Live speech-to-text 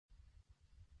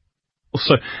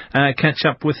also catch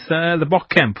up with the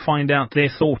Bokkamp, find out their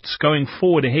thoughts going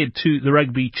forward ahead to the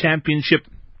Rugby Championship.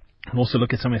 We'll also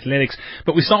look at some athletics.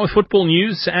 But we start with football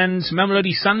news, and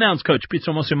Mamelodi Sundowns coach Pitso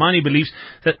Mosimane believes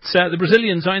that the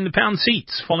Brazilians are in the pound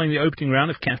seats following the opening round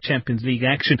of CAF Champions League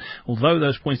action. Although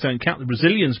those points don't count, the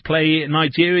Brazilians play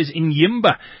Nigeria's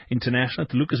Inyimba International at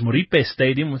the Lucas Moripe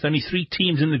Stadium with only 3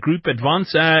 teams in the group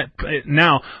advance.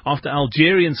 Now, after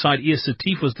Algerian side ES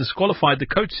Setif was disqualified, the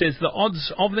coach says the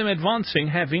odds of them advancing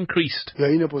have increased. We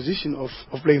are in a position of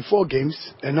playing 4 games,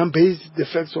 and I'm based the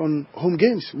facts on home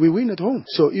games. We win at home.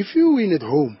 So if you win at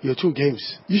home your 2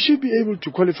 games, you should be able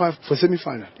to qualify for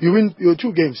semi-final. You win your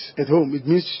 2 games at home, it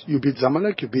means you beat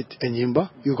Zamalek, you beat Enyimba,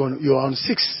 you're on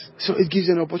 6. So it gives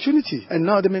you an opportunity. And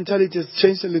now the mentality has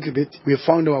changed a little bit. We have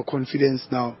found our confidence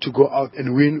now to go out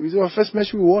and win. It was our first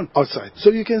match we won outside.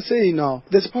 So you can say now,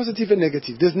 there's positive and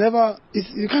negative.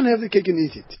 You can't have the cake and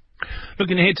eat it.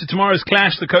 Looking ahead to tomorrow's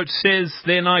clash, the coach says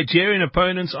their Nigerian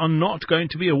opponents are not going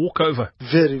to be a walkover.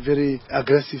 Very, very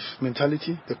aggressive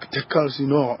mentality. The tackles, we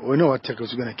know what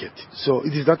tackles we're going to get. So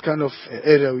it is that kind of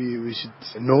area we should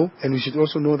know. And we should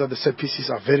also know that the set pieces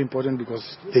are very important because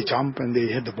they jump and they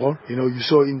hit the ball. You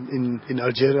saw in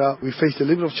Algeria, we faced a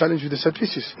little bit of challenge with the set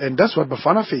pieces. And that's what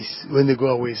Bafana face when they go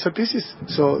away, set pieces.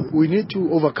 So we need to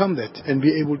overcome that and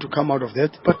be able to come out of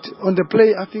that. But on the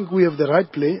play, I think we have the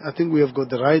right play. I think we have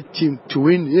got the right team to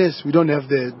win. Yes, we don't have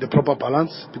the proper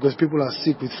balance because people are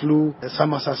sick with flu,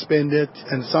 some are suspended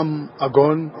and some are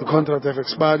gone, the contract have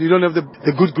expired. You don't have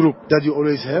the good group that you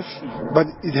always have. But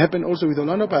it happened also with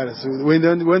Orlando Pirates. When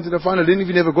they went to the final, they didn't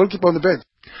even have a goalkeeper on the bench.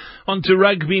 On to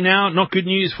rugby now. Not good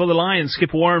news for the Lions.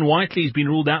 Skipper Warren Whiteley has been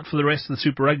ruled out for the rest of the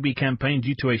Super Rugby campaign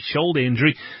due to a shoulder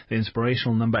injury. The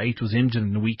inspirational number 8 was injured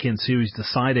in the weekend series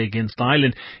decider against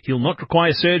Ireland. He'll not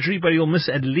require surgery, but he'll miss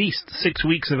at least 6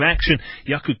 weeks of action.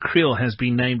 Jaco Kriel has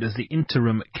been named as the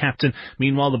interim captain.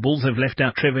 Meanwhile, the Bulls have left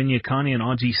out Trevor Nyakani and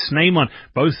RG Snyman,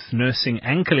 both nursing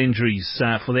ankle injuries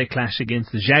for their clash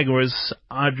against the Jaguars.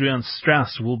 Adrian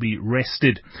Strauss will be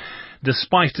rested.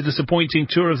 Despite a disappointing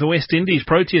tour of the West Indies,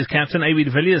 Proteas captain AB de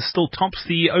Villiers still tops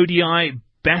the ODI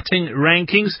batting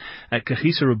rankings.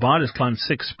 Kagiso Rabada has climbed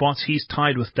 6 spots. He's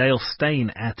tied with Dale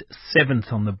Steyn at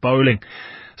 7th on the bowling.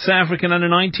 South African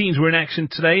under-19s were in action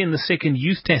today in the second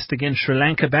youth test against Sri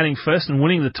Lanka, batting first and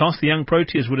winning the toss. The young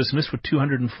Proteas were dismissed with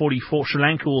 244. Sri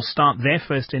Lanka will start their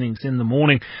first innings in the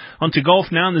morning. On to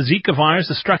golf now, and the Zika virus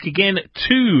has struck again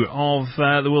 2 of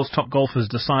the world's top golfers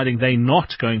deciding they're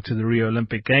not going to the Rio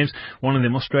Olympic Games. One of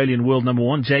them Australian world number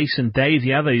 1, Jason Day.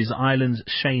 The other is Ireland's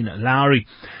Shane Lowry.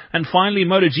 And finally,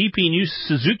 MotoGP news.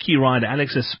 Suzuki rider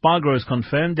Alex Espargaro has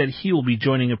confirmed that he will be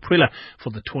joining Aprilia for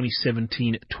the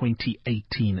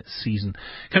 2017-2018 season.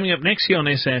 Coming up next here on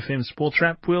SAFM Sports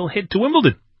Wrap, we'll head to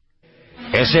Wimbledon.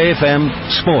 SAFM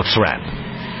Sports Wrap.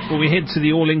 Well, we head to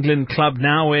the All England Club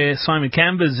now where Simon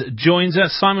Cambers joins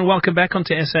us. Simon, welcome back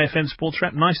onto SAFM Sports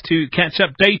Wrap. Nice to catch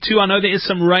up. Day 2, I know there is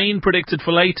some rain predicted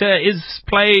for later. Is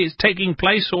play taking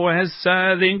place or has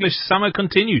the English summer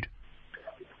continued?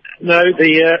 No,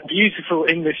 the beautiful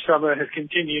English summer has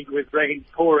continued with rain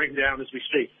pouring down as we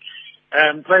speak.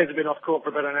 Players have been off court for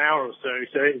about an hour or so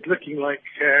it's looking like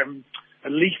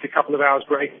at least a couple of hours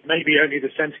break, maybe only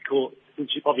the centre court,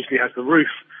 which obviously has the roof,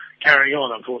 carrying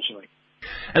on, unfortunately.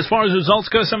 As far as results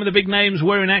go, some of the big names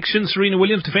were in action. Serena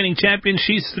Williams, defending champion,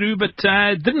 she's through, but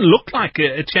didn't look like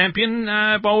a champion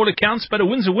by all accounts, but a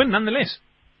win's a win nonetheless.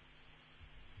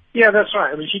 Yeah, that's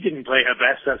right. I mean, she didn't play her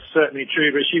best, that's certainly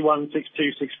true, but she won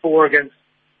 6-2, 6-4 against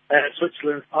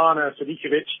Switzerland's Arna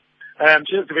Sadicevic.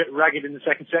 She looked a bit ragged in the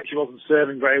second set. She wasn't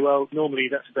serving very well. Normally,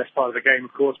 that's the best part of the game,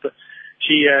 of course, but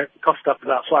she coughed up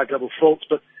about 5 double faults.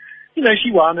 But,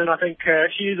 she won, and I think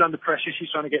she is under pressure.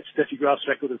 She's trying to get Steffi Graf's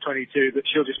record of 22, but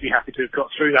she'll just be happy to have got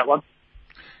through that one.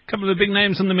 A couple of the big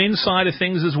names on the men's side of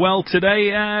things as well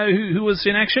today. Who was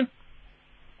in action?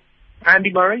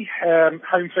 Andy Murray,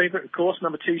 home favourite, of course,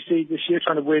 number 2 seed this year,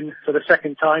 trying to win for the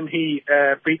second time. He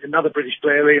beat another British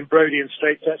player, Liam Brodie, in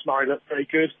straight sets. Murray looked very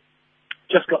good.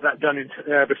 Just got that done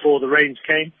before the rains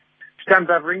came. Stan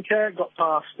Wawrinka got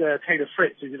past Taylor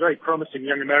Fritz, who's a very promising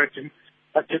young American.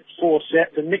 That took 4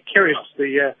 sets. And Nick Kyrgios,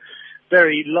 the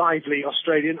very lively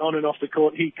Australian on and off the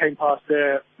court, he came past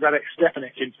Radek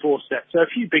Stepanek in 4 sets. So a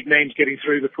few big names getting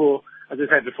through before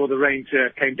the rains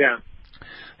came down.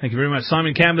 Thank you very much.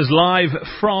 Simon Cambers live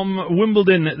from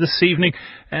Wimbledon this evening.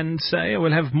 And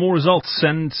we'll have more results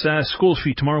and scores for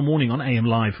you tomorrow morning on AM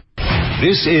Live.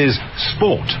 This is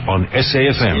Sport on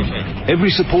SAFM. Every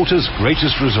supporter's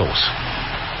greatest resource.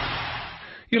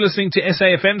 You're listening to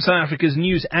SAFM, South Africa's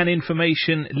news and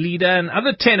information leader, and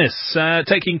other tennis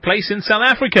taking place in South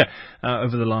Africa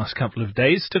over the last couple of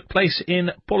days. Took place in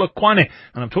Polokwane,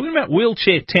 and I'm talking about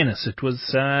wheelchair tennis. It was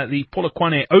the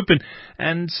Polokwane Open,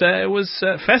 and it was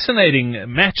fascinating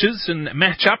matches and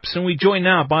matchups, and we're joined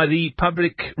now by the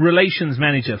Public Relations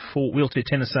Manager for Wheelchair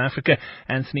Tennis South Africa,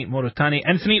 Anthony Morotane.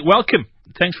 Anthony, welcome.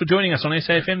 Thanks for joining us on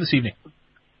SAFM this evening.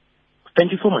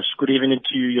 Thank you so much. Good evening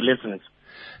to your listeners.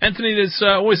 Anthony, there's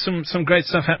always some great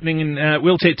stuff happening in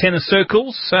wheelchair tennis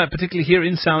circles, particularly here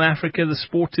in South Africa. The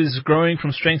sport is growing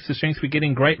from strength to strength. We're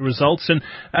getting great results. And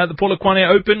the Polokwane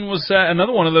Open was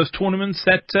another one of those tournaments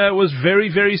that was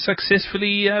very, very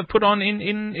successfully put on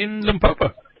in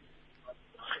Limpopo.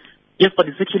 Yes, but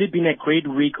it's actually been a great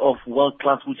week of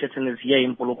world-class wheelchair tennis here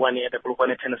in Polokwane at the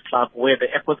Polokwane Tennis Club, where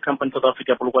the Airports Company South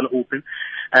Africa Polokwane Open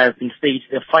has been staged.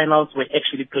 The finals were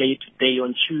actually played today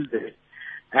on Tuesday.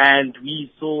 And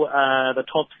we saw the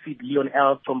top seed Leon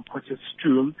Els from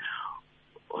Potchefstroom,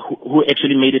 who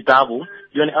actually made a double.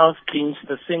 Leon Els clinched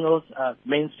the singles,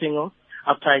 men's singles,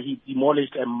 after he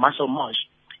demolished Marshall Marsh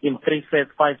in 3 sets,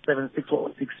 5-7,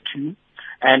 6-4, 6-2.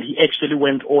 And he actually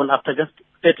went on after just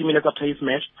 30 minutes after his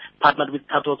match, partnered with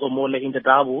Katos Omole in the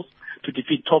doubles to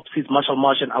defeat top seeds Marshall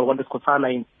Marsh and Alwanda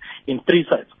Skosana in 3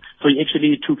 sets. So he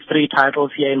actually took 3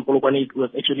 titles here in Polokwane. It was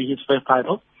actually his first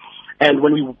title. And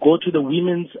when we go to the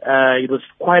women's, it was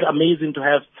quite amazing to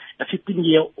have a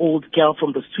 15-year-old girl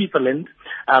from the Switzerland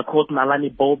called Nalani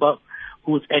Boba,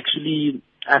 who's actually,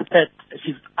 I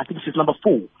think she's number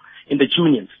 4 in the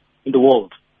juniors in the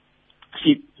world.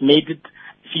 She made it.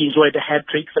 She enjoyed a hat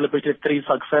trick, celebrated 3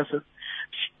 successes.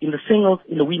 In the singles,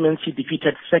 in the women's, she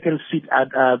defeated second seed at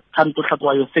Tanto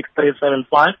Khatwayo 6-3,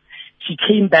 7-5. She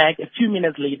came back a few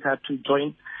minutes later to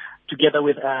join together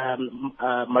with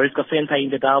Mariska Venter in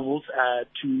the doubles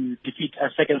to defeat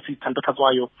second seed Tanto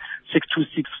Khatwayo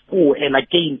 6-2, 6-4, and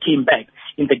again came back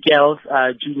in the girls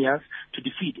juniors to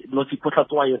defeat Nosipho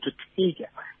Khatwayo to take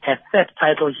her third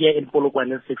title here in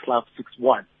Polokwane 6-love,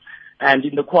 6-1. And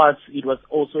in the quads, it was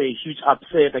also a huge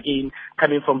upset again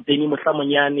coming from Denny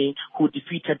Motlamonyane, who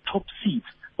defeated top seed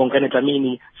Bongani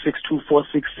Dlamini 6-2,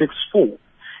 4-6, 6-4.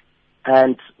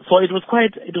 And so it was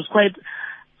quite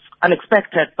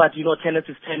unexpected, but tennis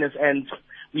is tennis, and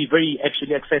we're very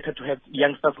actually excited to have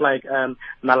youngsters like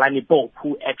Nalani Bob,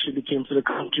 who actually came to the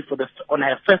country on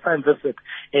her first time visit,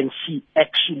 and she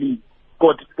actually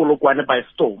got Polokwane by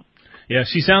storm. Yeah,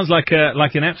 she sounds like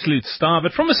an absolute star.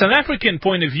 But from a South African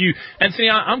point of view, Anthony,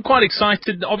 I'm quite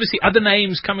excited. Obviously, other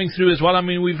names coming through as well. I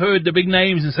mean, we've heard the big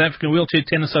names in South African wheelchair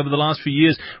tennis over the last few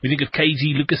years. We think of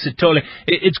KG, Lucas Sithole.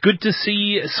 It's good to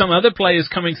see some other players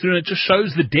coming through, and it just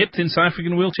shows the depth in South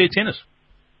African wheelchair tennis.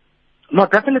 No,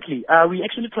 definitely. We're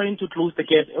actually trying to close the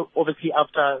gap, obviously,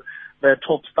 after the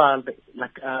top stars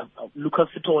like Lucas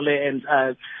Sithole and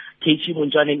Kechi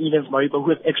Munjane and Evans Mariba, who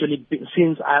have actually been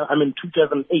since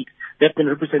 2008. They've been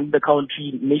representing the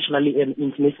country nationally and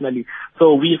internationally.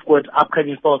 So we've got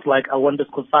upcoming stars like Alwanda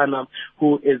Skosana,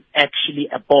 who is actually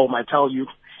a bomb, I tell you,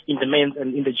 in the men's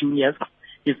and in the juniors.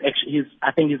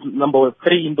 I think he's number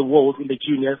 3 in the world in the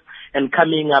juniors, and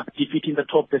coming up defeating the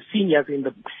seniors in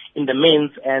the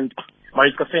men's, and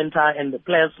Mariska Venter and the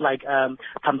players like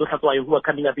Tamdo Khatwayo, who are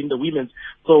coming up in the women's.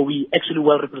 So we actually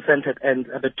well represented, and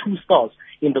the 2 stars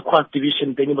in the quad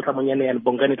division, Denny Motlamonyane and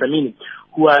Bongani Dlamini,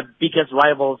 who are biggest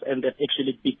rivals, and they've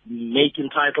actually been making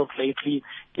titles lately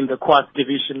in the quad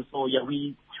division. So yeah,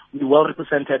 we well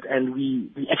represented, and we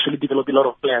actually developed a lot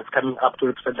of players coming up to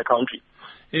represent the country.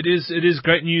 It is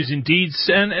great news indeed.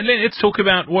 And let's talk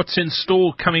about what's in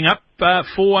store coming up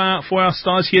for our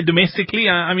stars here domestically.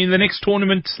 I mean, the next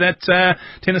tournament that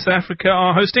Tennis South Africa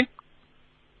are hosting?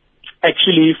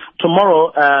 Actually,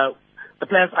 tomorrow, the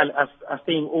players are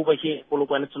staying over here in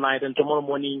Polokwane tonight, and tomorrow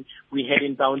morning we're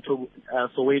heading down to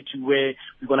Soweto, where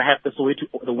we're going to have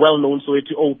the well-known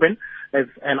Soweto Open as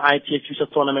an ITF Futures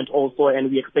tournament also,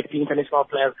 and we're expecting international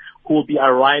players who will be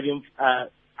arriving.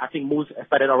 I think most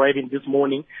started arriving this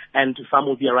morning, and some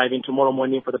will be arriving tomorrow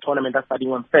morning for the tournament that's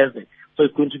starting on Thursday. So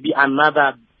it's going to be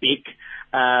another big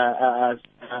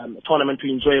tournament to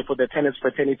enjoy for the tennis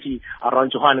fraternity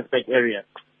around Johannesburg area.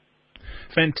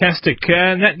 Fantastic.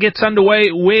 And that gets underway.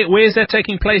 Where is that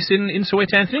taking place in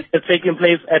Soweto, Anthony? It's taking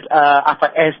place at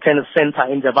FIS Tennis Center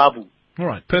in Jabavu. All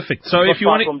right, perfect. So if you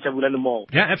want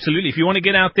to, yeah, absolutely. If you want to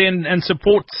get out there and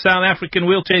support South African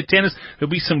wheelchair tennis, there'll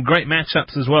be some great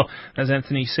matchups as well. As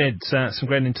Anthony said, some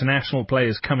great international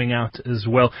players coming out as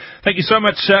well. Thank you so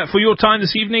much for your time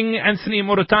this evening, Anthony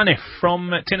Morotane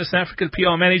from Tennis South Africa,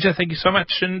 PR manager. Thank you so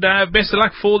much, and best of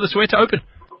luck for the Soweto Open.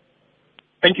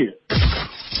 Thank you.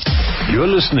 You're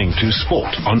listening to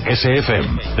Sport on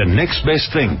SAFM, the next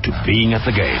best thing to being at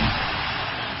the game.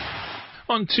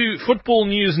 On to football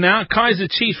news now.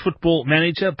 Kaizer Chiefs football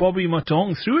manager Bobby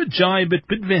Motaung threw a jibe at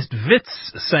Bidvest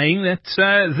Wits, saying that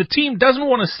the team doesn't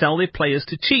want to sell their players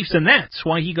to Chiefs, and that's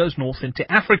why he goes north into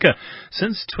Africa.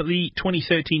 Since the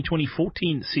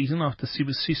 2013-2014 season, after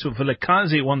Sibusiso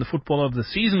Vilakazi won the Footballer of the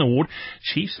Season award,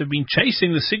 Chiefs have been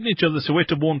chasing the signature of the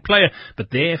Soweto-born player, but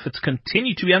their efforts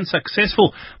continue to be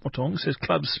unsuccessful. Motaung says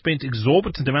clubs spent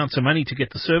exorbitant amounts of money to get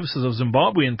the services of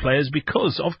Zimbabwean players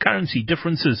because of currency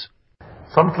differences.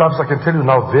 Some clubs, I can tell you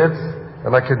now, vets,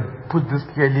 and I can put this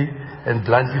clearly and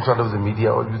bluntly in front of the media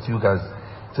or with you guys,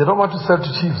 they don't want to sell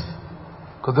to Chiefs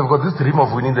because they've got this dream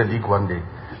of winning the league one day.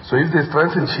 So if they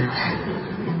strengthen Chiefs,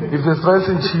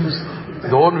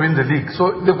 they won't win the league.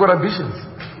 So they've got ambitions.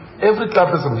 Every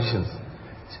club has ambitions.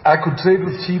 I could trade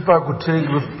with Cheaper, I could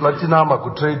trade with Platinum, I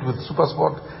could trade with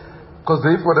Supersport because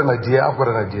they've got an idea, I've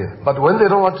got an idea. But when they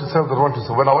don't want to sell, they don't want to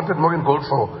sell. When I wanted Morgan Gold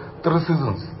for 3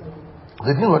 seasons,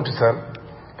 they didn't want to sell.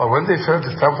 But when they felt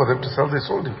it's time for them to sell, they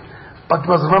sold him. But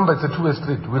you must remember, it's a two-way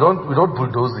street. We're not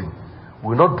bulldozing.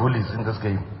 We're not bullies in this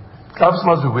game. Clubs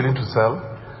must be willing to sell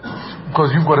because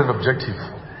you've got an objective.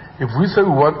 If we say we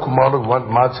want Kumalo, we want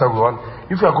Macha,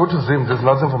 if I go to Zim, there's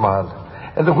nothing for Mahal.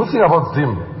 And the good thing about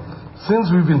Zim, since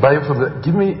we've been buying from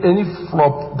give me any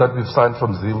flop that we've signed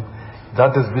from Zim,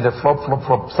 that has been a flop.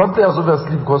 Some players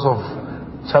obviously because of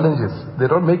challenges, they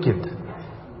don't make it.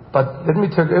 But let me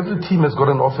tell you, every team has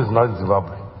got an office now in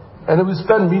Zimbabwe. And we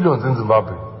spend millions in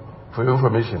Zimbabwe, for your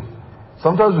information.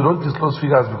 Sometimes we don't disclose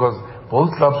figures because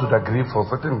both clubs would agree for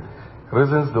certain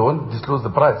reasons they won't disclose the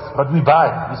price. But we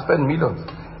buy, we spend millions.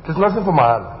 There's nothing for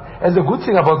Mahal. And the good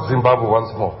thing about Zimbabwe,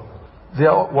 once more,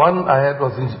 one I had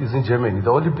is in Germany. The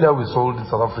only player we sold in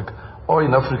South Africa, or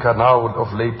in Africa now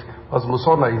of late, was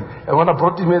Musona. And when I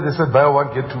brought him here, they said buy one,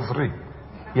 get 2 free.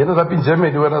 He ended up in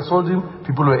Germany. When I sold him,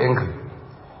 people were angry.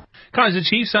 Kaizer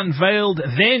Chiefs unveiled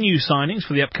their new signings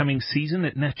for the upcoming season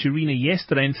at Naturena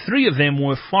yesterday, and 3 of them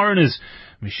were foreigners.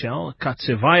 Michel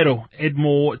Katsevairo,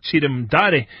 Edmore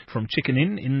Chidamdare from Chicken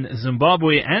Inn in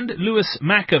Zimbabwe, and Lewis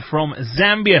Maka from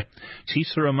Zambia.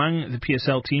 Chiefs are among the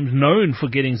PSL teams known for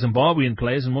getting Zimbabwean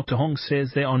players, and Motaung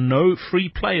says there are no free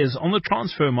players on the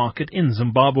transfer market in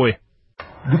Zimbabwe.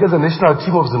 Look at the national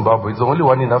team of Zimbabwe. It's the only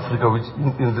one in Africa which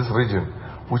in this region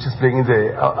which is playing in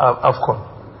the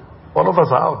AFCON. All of us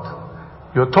are out.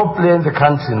 Your top player in the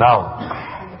country now,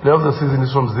 player of the season,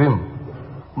 is from Zim.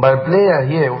 My player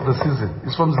here of the season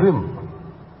is from Zim.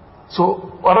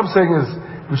 So what I'm saying is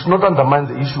we should not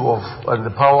undermine the issue of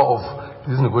the power of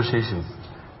these negotiations.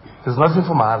 There's nothing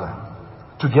for Mahala.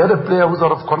 To get a player who's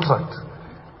out of contract,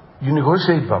 you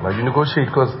negotiate, Baba. You negotiate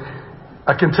because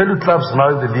I can tell you clubs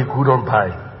now in the league who don't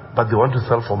buy, but they want to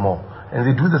sell for more. And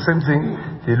they do the same thing.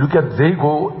 They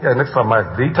go an extra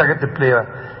mile. They target the player.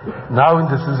 Now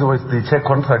in the season, they check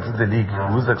contracts in the league,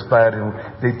 who's expiring.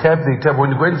 They tap.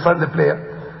 When you go and sign the player,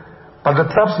 but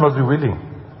the clubs must be willing.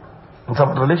 In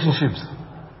some relationships,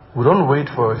 we don't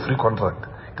wait for a free contract.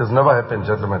 It has never happened,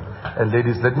 gentlemen. And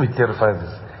ladies, let me clarify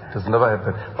this. It has never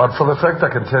happened. But for the fact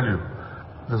I can tell you,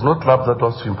 there's no club that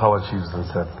wants to empower Chiefs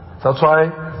themselves. That's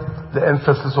why the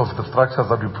emphasis of the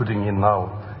structures that we're putting in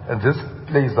now, and this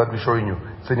place that we're showing you,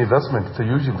 it's an investment. It's a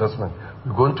huge investment.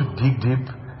 We're going to dig deep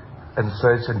and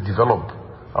search and develop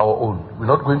our own. We're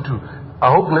not going to,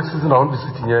 I hope next season I won't be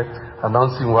sitting here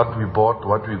announcing what we bought,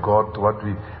 what we got, what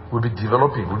we will be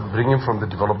developing, we'll be bringing from the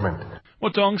development.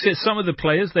 Motaung says some of the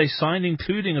players they signed,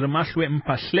 including Ramahlwe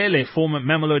Mpahlele, former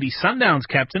Mamelodi Sundowns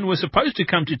captain, were supposed to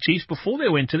come to Chiefs before they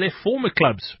went to their former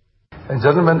clubs. And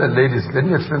gentlemen and ladies, let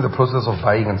me explain the process of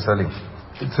buying and selling.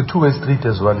 It's a two-way street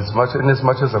as well, as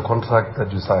much as a contract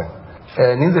that you sign.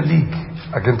 And in the league,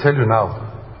 I can tell you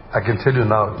now,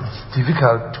 it's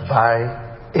difficult to buy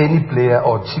any player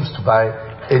or Chiefs to buy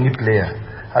any player.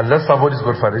 Unless somebody's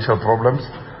got financial problems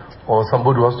or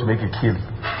somebody wants to make a kill,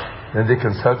 then they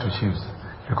can sell to Chiefs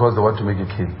because they want to make a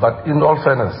kill. But in all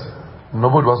fairness,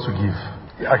 nobody wants to give.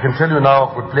 I can tell you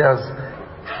now, with players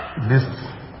lists,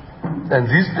 and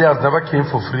these players never came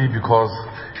for free because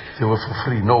they were for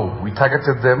free. No, we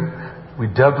targeted them, we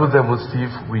dealt with them with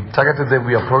Steve, we targeted them,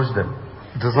 we approached them.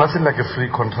 There's nothing like a free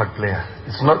contract player.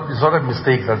 It's not a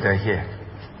mistake that they're here.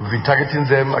 We've been targeting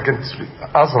them. I can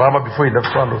ask Rama before he left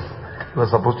Swallows. He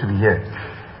was supposed to be here.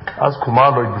 Ask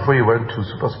Kumalo before he went to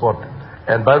Supersport.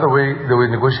 And by the way, there were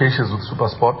negotiations with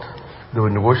Supersport. There were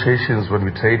negotiations when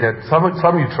we traded. Some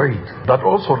you trade. But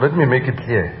also, let me make it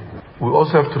clear. We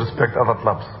also have to respect other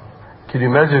clubs. Can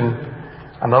you imagine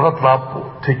another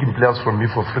club taking players from me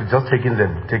for free, just taking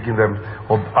them,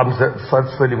 or I'm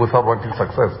selling without wanting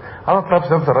success? Other clubs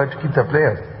have the right to keep their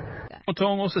players.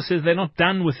 Motaung also says they're not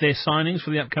done with their signings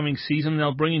for the upcoming season.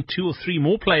 They'll bring in 2 or 3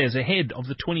 more players ahead of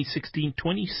the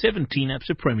 2016-2017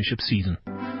 Absa Premiership season.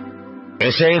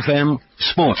 SAFM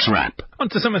Sports Wrap. On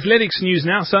to some athletics news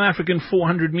now. South African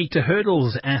 400-metre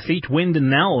hurdles athlete Wenda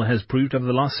Nel has proved over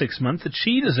the last 6 months that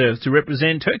she deserves to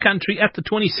represent her country at the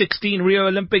 2016 Rio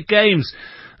Olympic Games.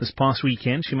 This past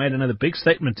weekend, she made another big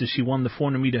statement as she won the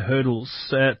 400-metre hurdles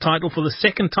title for the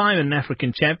second time in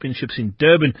African Championships in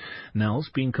Durban. Nel's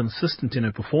been consistent in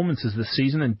her performances this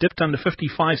season and dipped under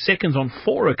 55 seconds on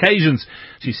 4 occasions.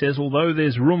 She says although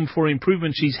there's room for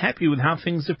improvement, she's happy with how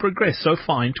things have progressed so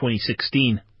far in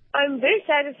 2016. I'm very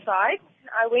satisfied.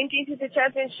 I went into the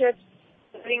championships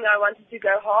thinking I wanted to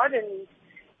go hard and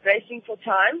racing for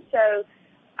time, so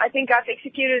I think I've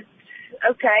executed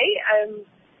okay.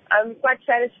 I'm quite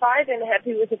satisfied and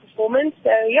happy with the performance.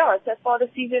 So yeah, so far the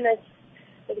season has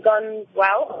gone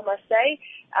well, I must say.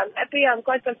 I'm happy. I'm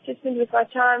quite consistent with my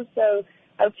time, so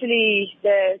hopefully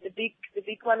the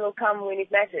big one will come when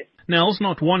it matters. Nell's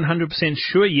not 100%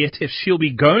 sure yet if she'll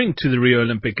be going to the Rio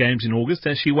Olympic Games in August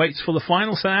as she waits for the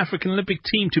final South African Olympic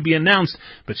team to be announced,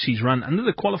 but she's run under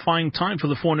the qualifying time for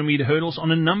the 400-metre hurdles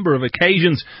on a number of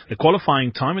occasions. The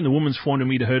qualifying time in the women's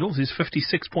 400-metre hurdles is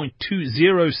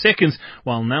 56.20 seconds,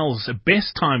 while Nell's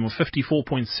best time of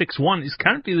 54.61 is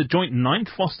currently the joint 9th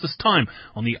fastest time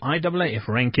on the IAAF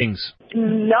rankings.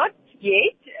 Not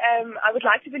yet. I would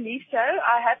like to believe so.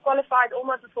 I have qualified all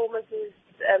my performances,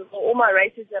 all my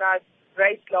races that I've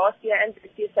raced last year and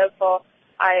this year so far.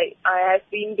 I have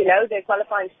been below the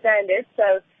qualifying standards,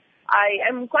 so I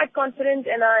am quite confident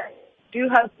and I do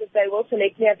hope that they will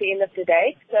select me at the end of the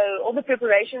day. So all the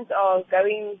preparations are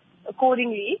going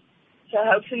accordingly. So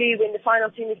hopefully when the final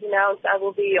team is announced, I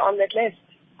will be on that list.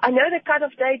 I know the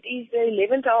cut-off date is the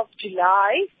 11th of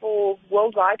July for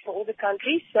worldwide for all the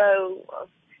countries, so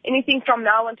anything from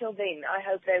now until then, I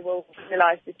hope they will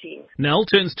finalize the team. Nell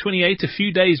turns 28 a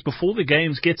few days before the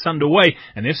Games gets underway,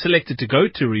 and if selected to go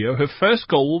to Rio, her first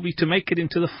goal will be to make it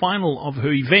into the final of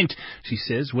her event. She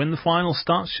says when the final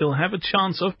starts, she'll have a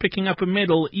chance of picking up a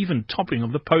medal, even topping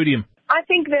of the podium. I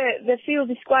think the field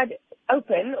is quite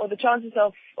open, or the chances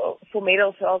for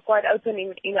medals are quite open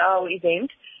in our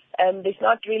event. There's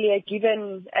not really a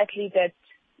given athlete that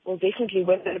will definitely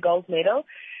win the gold medal.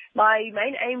 My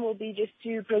main aim will be just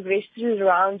to progress through the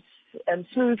rounds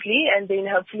smoothly and then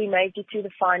hopefully make it to the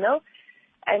final.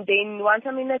 And then once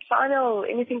I'm in that final,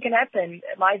 anything can happen.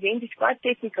 My event is quite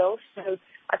technical, so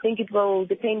I think it will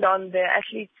depend on the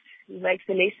athlete who makes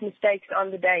the less mistakes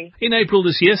on the day. In April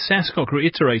this year, SASCOC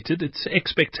reiterated its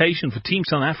expectation for Team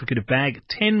South Africa to bag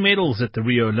 10 medals at the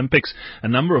Rio Olympics. A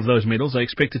number of those medals are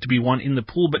expected to be won in the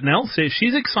pool, but Nell says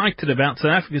she's excited about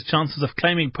South Africa's chances of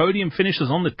claiming podium finishes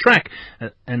on the track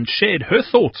and shared her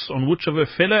thoughts on which of her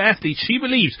fellow athletes she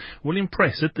believes will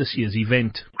impress at this year's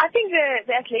event. I think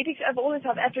the athletics overall in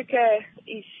South Africa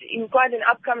is in quite an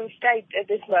upcoming state at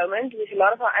this moment, with a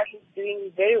lot of our athletes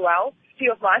doing very well.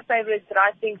 Few of my favorites that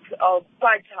I think are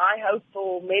quite high hope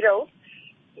for medals.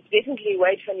 It's definitely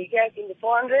Wade van Niekerk in the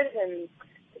 400 and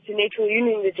Jeanette Viljoen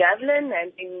in the javelin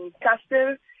and in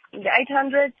Custer in the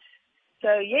 800.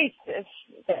 So yes,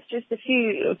 that's just a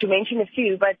few, to mention a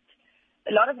few, but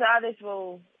a lot of the others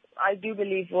I do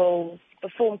believe will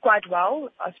perform quite well.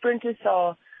 Our sprinters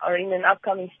are in an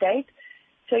upcoming state.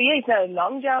 So yes,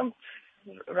 long jump,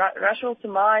 Russell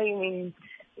Samai, I mean,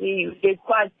 we get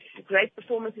quite great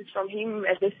performances from him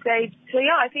at this stage. So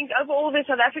yeah, I think overall the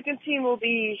South African team will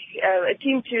be a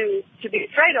team to be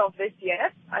afraid of this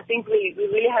year. I think we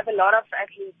really have a lot of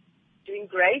athletes doing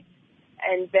great,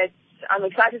 and I'm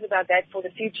excited about that for the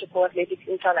future for athletics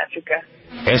in South Africa.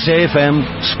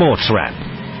 SAFM Sports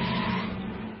Wrap.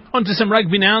 On to some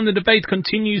rugby now, and the debate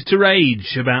continues to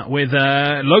rage about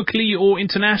whether locally or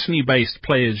internationally based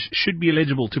players should be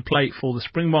eligible to play for the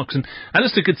Springboks. And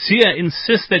Alistair Coetzee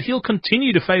insists that he'll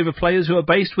continue to favour players who are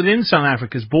based within South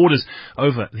Africa's borders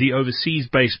over the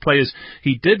overseas-based players.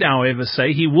 He did, however,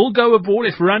 say he will go abroad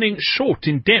if running short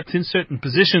in depth in certain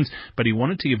positions, but he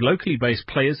wanted to give locally based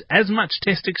players as much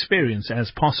test experience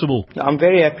as possible. I'm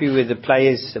very happy with the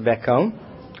players back home,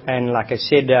 and like I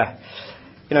said,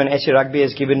 and SA Rugby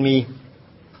has given me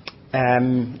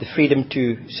the freedom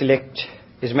to select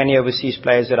as many overseas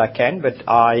players that I can, but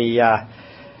I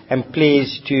am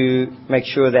pleased to make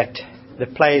sure that the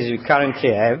players we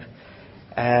currently have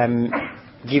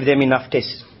give them enough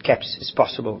test caps as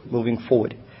possible moving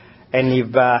forward. And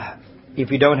if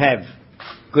we don't have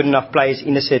good enough players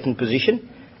in a certain position,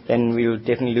 then we will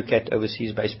definitely look at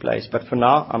overseas-based players. But for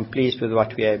now, I'm pleased with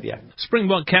what we have here.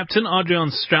 Springbok captain Adrian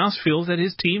Strauss feels that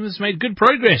his team has made good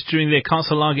progress during their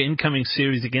Castle Lager incoming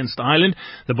series against Ireland.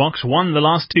 The Boks won the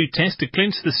last 2 tests to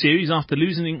clinch the series after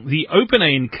losing the opener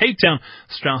in Cape Town.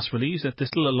 Strauss believes that there's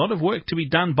still a lot of work to be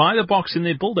done by the Boks in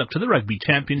their build-up to the Rugby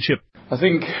Championship. I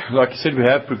think, like you said, we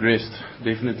have progressed,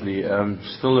 definitely.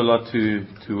 Still a lot to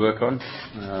work on.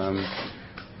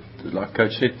 Like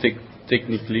Coach said,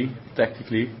 technically,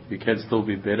 tactically, we can still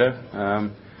be better.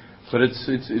 But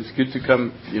it's good to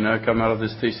come out of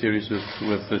this test series with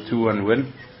a 2-1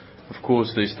 win. Of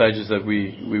course, there's stages that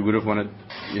we would have wanted,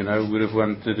 would have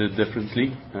wanted it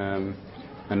differently,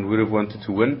 and would have wanted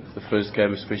to win the first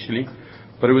game especially.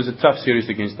 But it was a tough series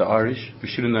against the Irish. We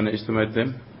shouldn't underestimate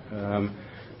them.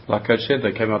 Like Coach said,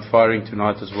 they came out firing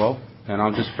tonight as well, and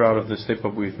I'm just proud of the step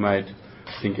up we've made.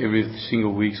 I think every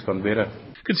single week's gone better.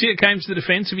 Could see it came to the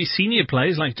defence of his senior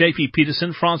players like JP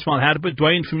Peterson, Francois Herbert,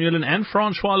 Dwayne Vermeulen and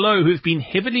Francois Lowe, who have been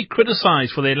heavily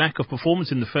criticised for their lack of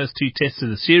performance in the first 2 tests of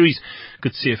the series.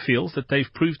 Coetzee feels that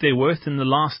they've proved their worth in the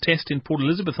last test in Port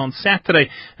Elizabeth on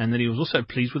Saturday, and that he was also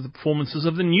pleased with the performances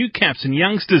of the new caps and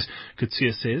youngsters.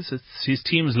 Coetzee says that his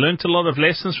team has learnt a lot of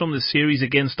lessons from the series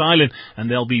against Ireland,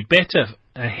 and they'll be better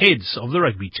ahead of the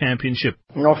Rugby Championship.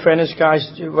 In all fairness, guys,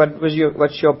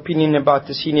 what's your opinion about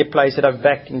the senior players that I've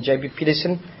backed in JP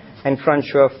Peterson and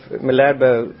Francois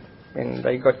Malherbe? And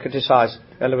they got criticised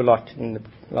a hell of a lot in the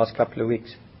last couple of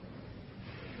weeks.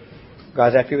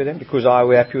 Guys happy with them? Because I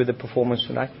were happy with the performance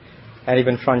tonight. And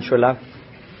even Francois Lowe,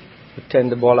 who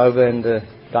turned the ball over in the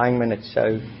dying minutes.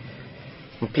 So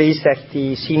I'm pleased that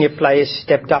the senior players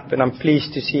stepped up, and I'm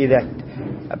pleased to see that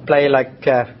a player like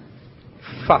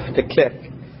Faf de Klerk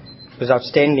was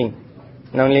outstanding,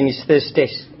 not only in his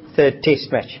third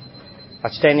test match.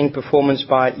 Outstanding performance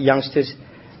by youngsters,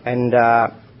 and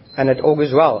it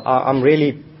augurs well. I'm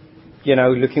really,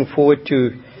 looking forward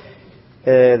to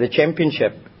the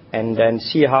championship and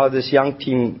see how this young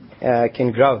team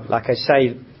can grow. Like I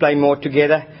say, play more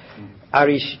together.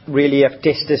 Irish really have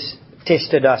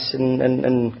tested us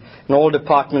in all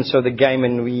departments of the game,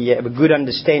 and we have a good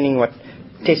understanding what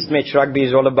test match rugby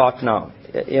is all about now.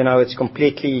 It's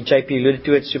completely, JP alluded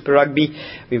to it, Super Rugby.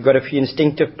 We've got a few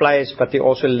instinctive players, but they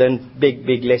also learned big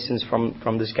lessons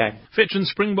from this game. Veteran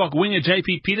Springbok winger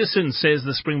JP Peterson says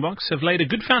the Springboks have laid a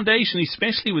good foundation,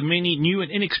 especially with many new and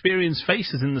inexperienced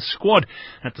faces in the squad.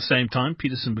 At the same time,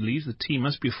 Peterson believes the team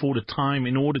must be afforded time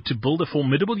in order to build a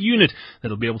formidable unit that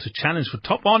will be able to challenge for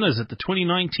top honours at the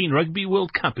 2019 Rugby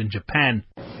World Cup in Japan.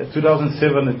 In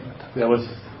 2007, there was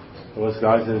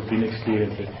guys that have been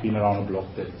experienced, that have been around the block,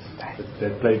 that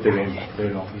played the game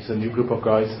very long. It's a new group of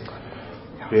guys.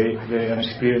 They're an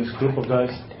experienced group of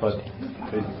guys, but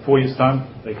in 4 years'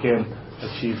 time, they can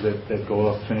achieve that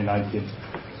goal of 2019.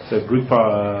 So a good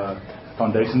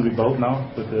foundation we built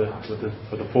now for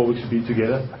the 4 weeks to be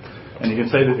together. And you can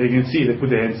see they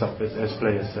put their hands up as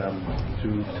players to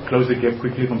close the gap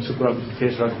quickly from Super Rugby to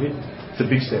Test Rugby. It's a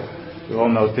big step. We all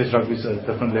know Test Rugby is a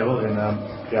different level, and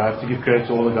I have to give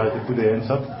credit to all the guys that put their hands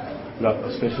up,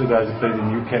 especially guys that play the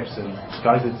new caps, and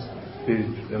guys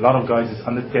a lot of guys is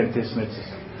under 10 Test matches,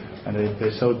 and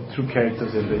they're so true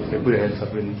characters, and they put their hands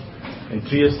up. In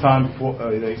 3 years' time,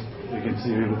 you can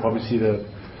see, we will probably see the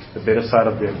better side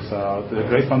of them. So there's a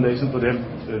great foundation for them.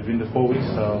 They've been the 4 weeks,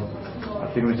 so I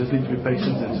think we just need to be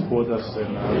patient and support us,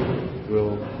 and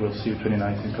we'll see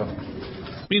 2019 come.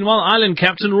 Meanwhile, Ireland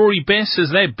captain Rory Best says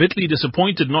they're bitterly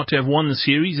disappointed not to have won the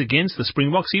series against the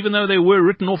Springboks, even though they were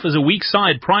written off as a weak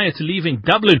side prior to leaving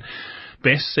Dublin.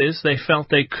 Best says they felt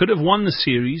they could have won the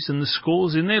series, and the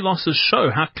scores in their losses show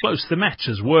how close the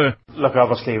matches were. Look,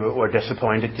 obviously we're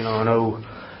disappointed. I know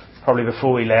probably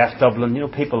before we left Dublin,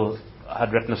 people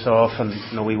had written us off,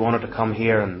 and we wanted to come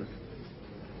here, and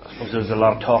I suppose there was a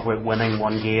lot of talk about winning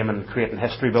one game and creating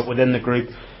history, but within the group,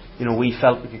 we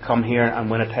felt we could come here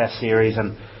and win a test series,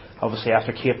 and obviously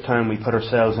after Cape Town we put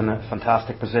ourselves in a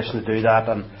fantastic position to do that,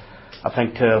 and I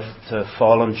think to have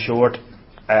fallen short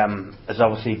is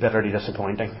obviously bitterly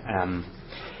disappointing.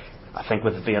 I think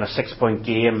with it being a 6-point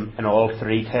game in all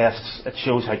 3 tests, it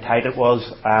shows how tight it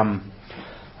was.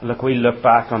 Look, we look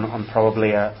back on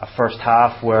probably a first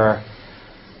half where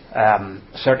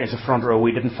certainly as a front row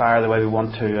we didn't fire the way we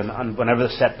want to, and whenever the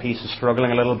set piece is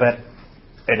struggling a little bit,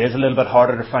 it is a little bit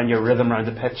harder to find your rhythm around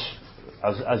the pitch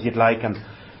as you'd like, and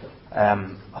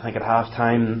I think at half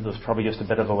time there was probably just a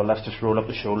bit of let's just roll up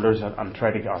the shoulders and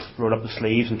try to roll up the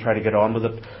sleeves and try to get on with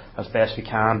it as best we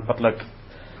can. But look,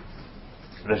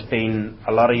 there's been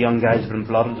a lot of young guys have been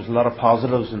blooded. There's a lot of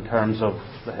positives in terms of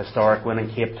the historic win in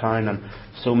Cape Town, and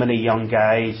so many young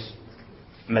guys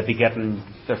maybe getting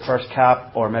their first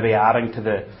cap or maybe adding to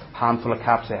the handful of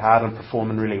caps they had and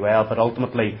performing really well. But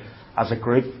ultimately, as a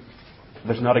group,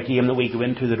 there's not a game that we go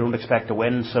into they don't expect to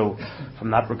win, so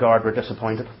from that regard we're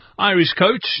disappointed. Irish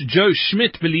coach Joe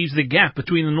Schmidt believes the gap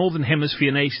between the Northern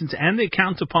Hemisphere nations and their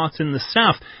counterparts in the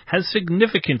South has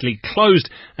significantly closed,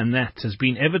 and that has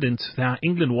been evident how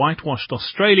England whitewashed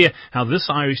Australia, how this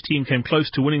Irish team came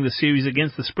close to winning the series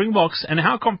against the Springboks, and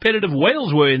how competitive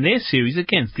Wales were in their series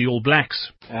against the All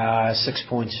Blacks. 6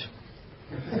 points.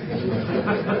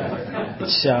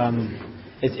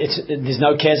 There's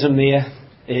no chasm there.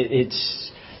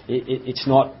 It's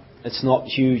not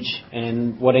huge,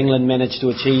 and what England managed to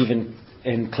achieve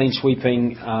in clean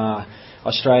sweeping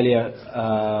Australia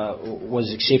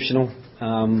was exceptional.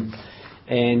 And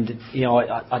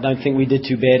I don't think we did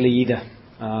too badly either.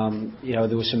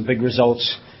 There were some big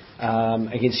results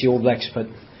against the All Blacks, but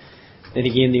then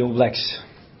again the All Blacks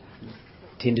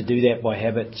tend to do that by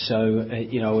habit. So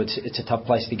it's a tough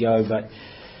place to go, but.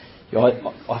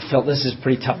 I felt this is a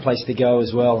pretty tough place to go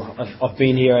as well. I've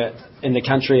been here in the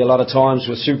country a lot of times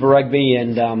with Super Rugby,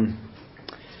 and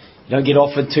you don't get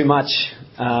offered too much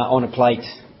on a plate.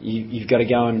 You've got to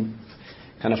go and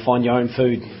kind of find your own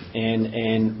food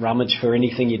and rummage for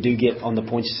anything you do get on the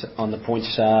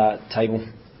points table.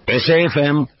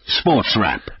 SAFM Sports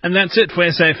Wrap. And that's it for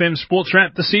SAFM Sports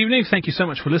Wrap this evening. Thank you so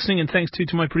much for listening, and thanks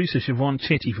to my producer Siobhan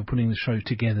Chetty for putting the show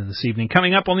together this evening.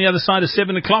 Coming up on the other side of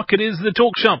 7 o'clock, it is The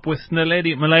Talk Shop with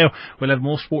Naledi Malayo. We'll have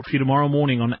more sport for you tomorrow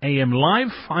morning on AM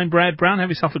Live. I'm Brad Brown. Have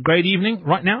yourself a great evening.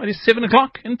 Right now it is 7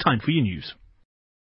 o'clock and time for your news.